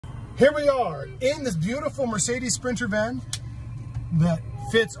Here we are in this beautiful Mercedes Sprinter van that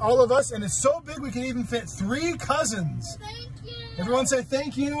fits all of us, and it's so big we can even fit 3 cousins. Thank you. Everyone say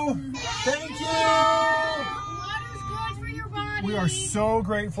thank you. Thank you. Water is good for your body. We are so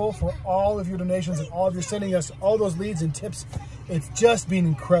grateful for all of your donations and all of your sending us all those leads and tips. It's just been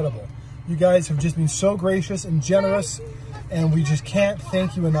incredible. You guys have just been so gracious and generous, and we just can't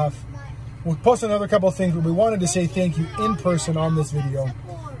thank you enough. We'll post another couple of things, but we wanted to say thank you in person on this video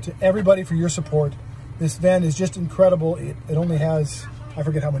to everybody for your support. This van is just incredible. It only has, I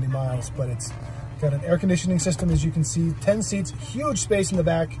forget how many miles, but it's got an air conditioning system, as you can see, 10 seats, huge space in the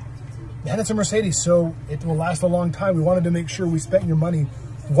back, and it's a Mercedes, so it will last a long time. We wanted to make sure we spent your money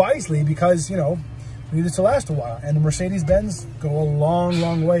wisely because, you know, we need it to last a while, and the Mercedes-Benz go a long,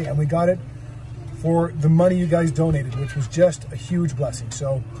 long way, and we got it for the money you guys donated, which was just a huge blessing.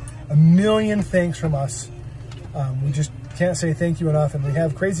 So a million thanks from us. We just can't say thank you enough, and we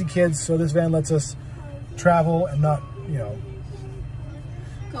have crazy kids, so this van lets us travel and not, you know,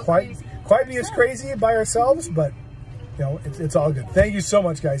 quite be as crazy by ourselves, but you know, it's all good. Thank you so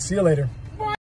much, guys. See you later.